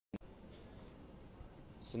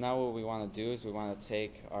So now what we want to do is we want to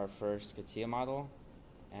take our first Catia model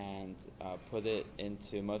and put it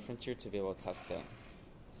into modeFrontier to be able to test it.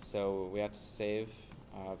 So we have to save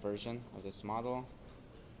a version of this model.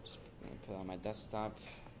 Just put it on my desktop.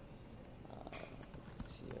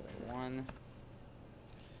 Catia 1.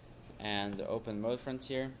 And open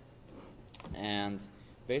modeFrontier. And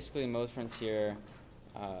basically modeFrontier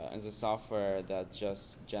is a software that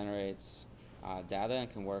just generates data and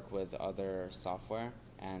can work with other software.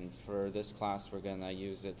 And for this class, we're going to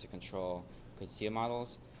use it to control Catia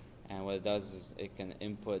models. And what it does is it can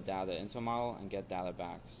input data into a model and get data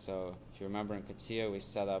back. So if you remember in Catia, we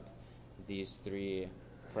set up these 3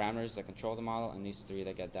 parameters that control the model and these 3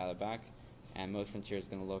 that get data back. And modeFrontier is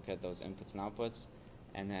going to look at those inputs and outputs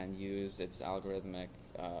and then use its algorithmic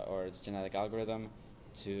or its genetic algorithm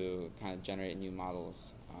to kind of generate new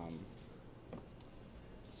models.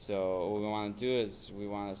 So what we want to do is we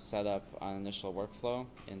want to set up an initial workflow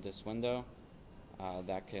in this window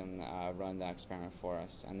that can run the experiment for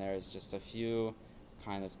us. And there's just a few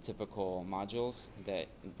kind of typical modules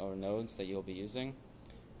or nodes that you'll be using.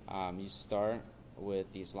 You start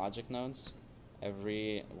with these logic nodes.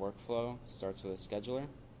 Every workflow starts with a scheduler.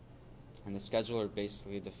 And the scheduler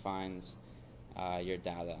basically defines your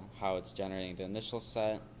data, how it's generating the initial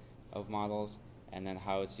set of models, and then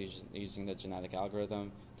how it's using the genetic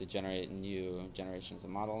algorithm to generate new generations of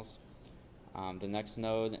models. The next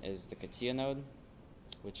node is the Catia node,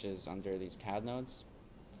 which is under these CAD nodes.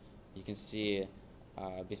 You can see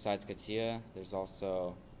besides Catia, there's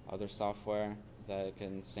also other software that it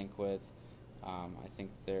can sync with. I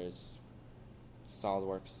think there's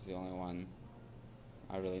SolidWorks is the only one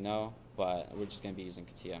I really know, but we're just going to be using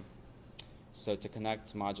Catia. So to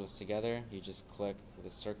connect modules together, you just click the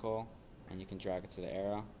circle and you can drag it to the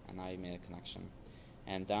arrow, and now you made a connection.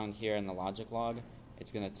 And down here in the logic log, it's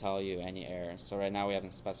going to tell you any errors. So right now we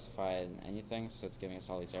haven't specified anything, so it's giving us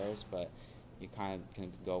all these errors, but you kind of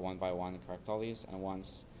can go one by one and correct all these, and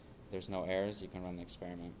once there's no errors, you can run the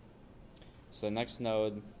experiment. So the next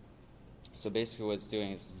node, so basically what it's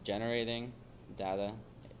doing is generating data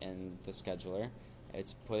in the scheduler.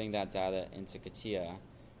 It's putting that data into Catia,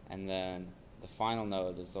 and then the final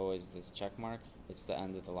node is always this check mark. It's the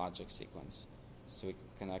end of the logic sequence. So we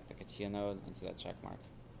can connect the Catia node into that check mark.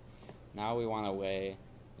 Now we want a way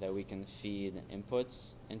that we can feed inputs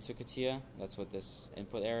into Catia. That's what this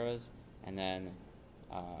input arrow is. And then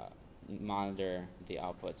monitor the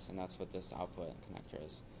outputs, and that's what this output connector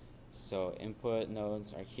is. So input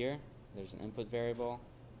nodes are here. There's an input variable.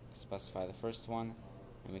 Specify the first one,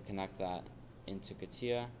 and we connect that into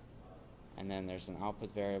Catia. And then there's an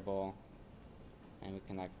output variable, and we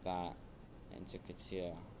connect that into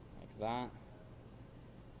Catia like that.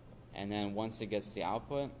 And then once it gets the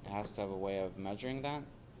output, it has to have a way of measuring that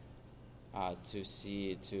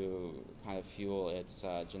to kind of fuel its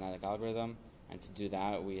genetic algorithm. And to do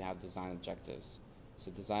that, we have design objectives.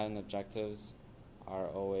 So design objectives are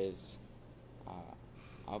always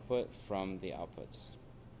output from the outputs,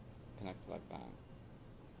 connected like that.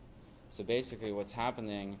 So basically what's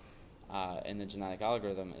happening in the genetic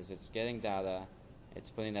algorithm is it's getting data, it's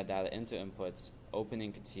putting that data into inputs,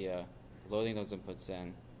 opening Catia, loading those inputs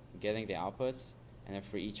in, getting the outputs, and then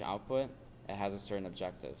for each output, it has a certain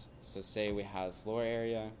objective. So say we have floor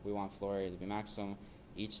area, we want floor area to be maximum.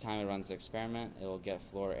 Each time it runs the experiment, it will get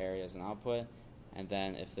floor area as an output, and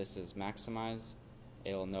then if this is maximized,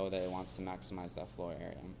 it will know that it wants to maximize that floor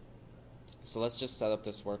area. So let's just set up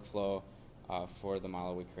this workflow for the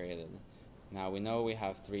model we created. Now we know we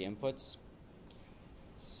have 3 inputs,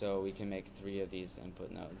 so we can make 3 of these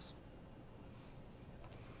input nodes.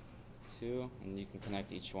 2, and you can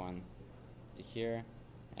connect each one to here.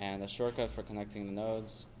 And a shortcut for connecting the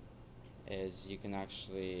nodes is you can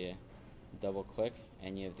actually double click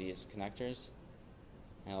any of these connectors,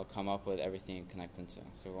 and it'll come up with everything you connect into.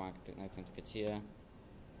 So we want to connect into Catia,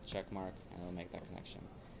 check mark, and it'll make that connection.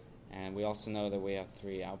 And we also know that we have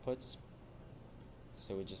 3 outputs,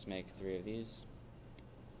 so we just make 3 of these.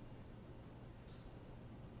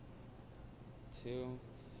 2.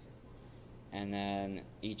 And then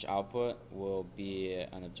each output will be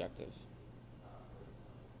an objective.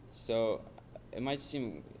 So it might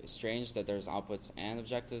seem strange that there's outputs and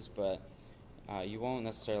objectives, but you won't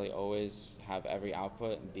necessarily always have every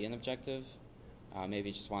output be an objective. Maybe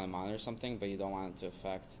you just want to monitor something, but you don't want it to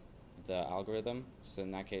affect the algorithm. So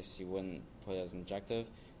in that case, you wouldn't put it as an objective.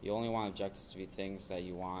 You only want objectives to be things that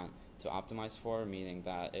you want to optimize for, meaning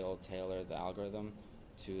that it will tailor the algorithm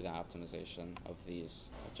to the optimization of these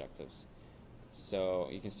objectives. So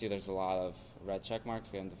you can see there's a lot of red check marks.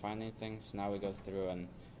 We haven't defined anything. So now we go through and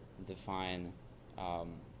define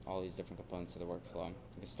all all these different components of the workflow.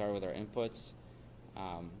 We can start with our inputs.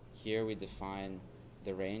 Here we define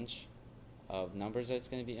the range of numbers that it's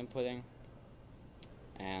going to be inputting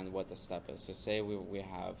and what the step is. So say we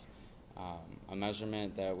have a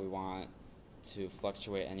measurement that we want to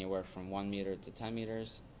fluctuate anywhere from 1 meter to 10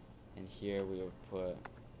 meters, and here we would put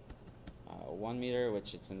 1 meter,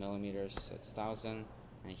 which it's in millimeters, so it's 1,000,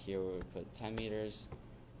 and here we would put 10 meters,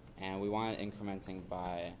 and we want it incrementing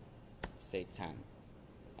by, say, 10,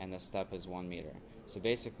 and the step is 1 meter. So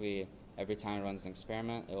basically, every time it runs an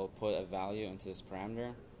experiment, it will put a value into this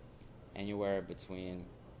parameter anywhere between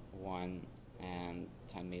 1 and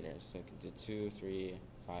 10 meters. So it can do 2, 3,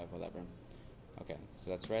 5, whatever. Okay, so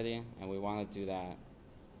that's ready, and we want to do that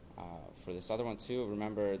for this other one too.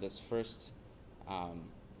 Remember, this first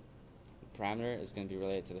parameter is going to be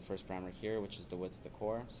related to the first parameter here, which is the width of the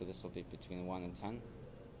core. So this will be between 1 and 10.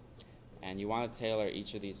 And you want to tailor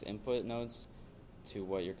each of these input nodes to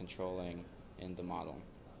what you're controlling in the model.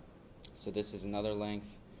 So this is another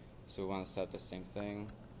length, so we want to set the same thing.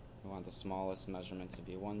 We want the smallest measurement to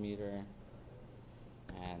be 1 meter,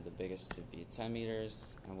 and the biggest to be 10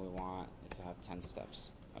 meters, and we want it to have 10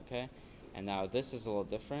 steps. Okay? And now this is a little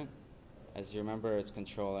different. As you remember, it's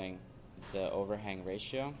controlling the overhang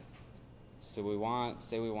ratio. So we want,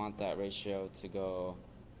 say we want that ratio to go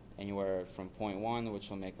anywhere from 0.1, which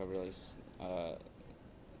will make a really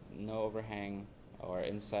no overhang, or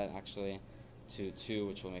inset actually, to 2,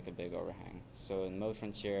 which will make a big overhang. So in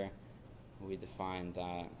modeFrontier, we define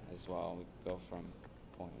that as well. We go from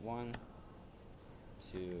 0.1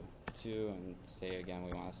 to 2, and say again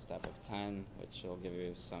we want a step of 10, which will give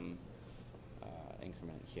you some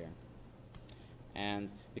increment here.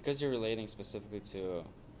 And because you're relating specifically to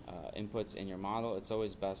inputs in your model, it's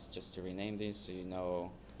always best just to rename these so you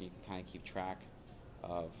know you can kind of keep track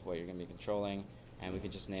of what you're going to be controlling. And we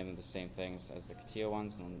could just name them the same things as the Catia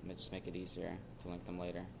ones and just make it easier to link them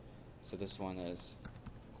later. So this one is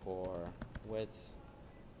core width.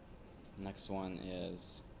 Next one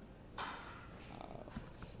is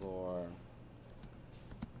floor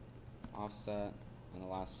offset. And the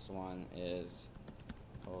last one is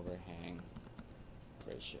overhang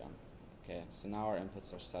ratio. Okay, so now our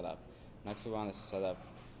inputs are set up. Next we want to set up,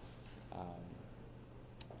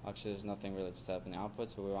 actually there's nothing really to set up in the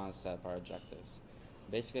outputs, but we want to set up our objectives.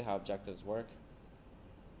 Basically how objectives work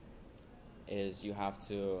is you have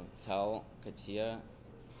to tell Catia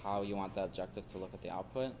how you want that objective to look at the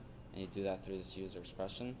output, and you do that through this user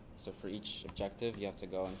expression. So for each objective you have to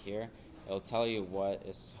go in here. It'll tell you what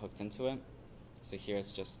is hooked into it. So here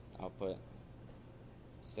it's just output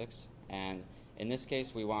 6, and in this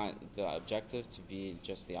case we want the objective to be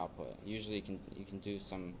just the output. Usually you can do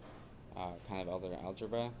some kind of other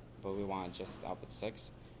algebra, but we want just output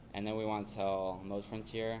 6. And then we want to tell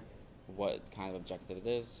modeFrontier what kind of objective it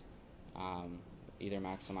is, either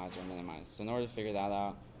maximize or minimize. So in order to figure that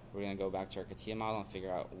out, we're going to go back to our Catia model and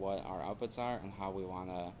figure out what our outputs are and how we want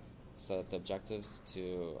to set up the objectives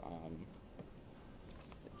to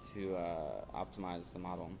optimize the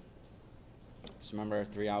model. So remember,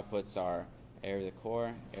 3 outputs are area of the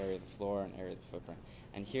core, area of the floor, and area of the footprint.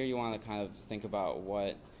 And here you want to kind of think about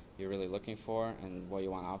what you're really looking for and what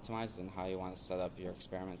you want to optimize and how you want to set up your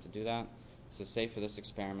experiment to do that. So say for this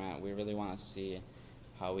experiment, we really want to see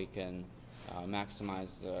how we can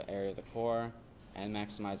maximize the area of the core and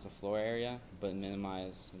maximize the floor area, but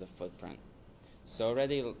minimize the footprint. So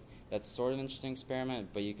already that's sort of an interesting experiment,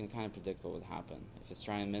 but you can kind of predict what would happen. If it's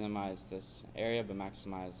trying to minimize this area but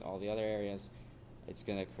maximize all the other areas, it's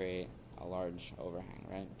going to create a large overhang,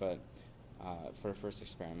 right? But for a first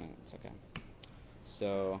experiment, it's okay.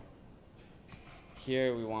 So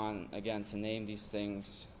here we want, again, to name these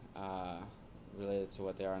things related to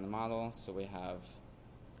what they are in the model. So we have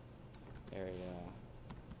area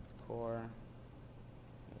core,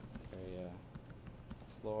 area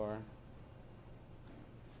floor,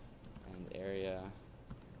 and area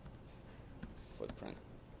footprint.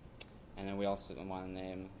 And then we also want to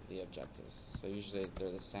name the objectives. So usually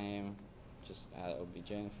they're the same, just add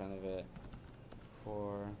obj in front of it,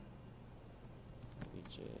 core,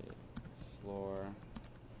 obj floor,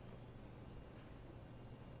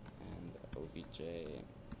 and obj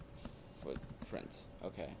footprint.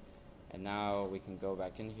 Okay, and now we can go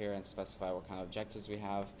back in here and specify what kind of objectives we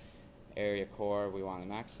have. Area core we want to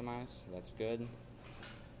maximize, so that's good.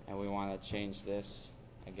 And we want to change this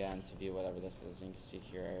again to be whatever this is. And you can see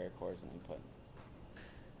here area core is an input.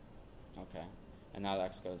 Okay, and now the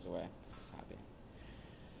X goes away because it's happy.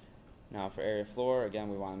 Now for area floor, again,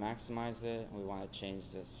 we want to maximize it. We want to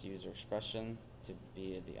change this user expression to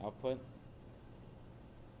be the output.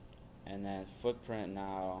 And then footprint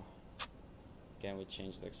now, Again, we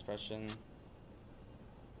change the expression,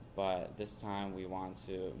 but this time we want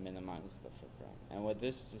to minimize the footprint. And what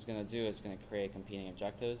this is going to do is going to create competing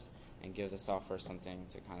objectives and give the software something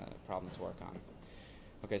to kind of problem to work on.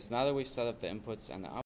 Okay, so now that we've set up the inputs and the outputs,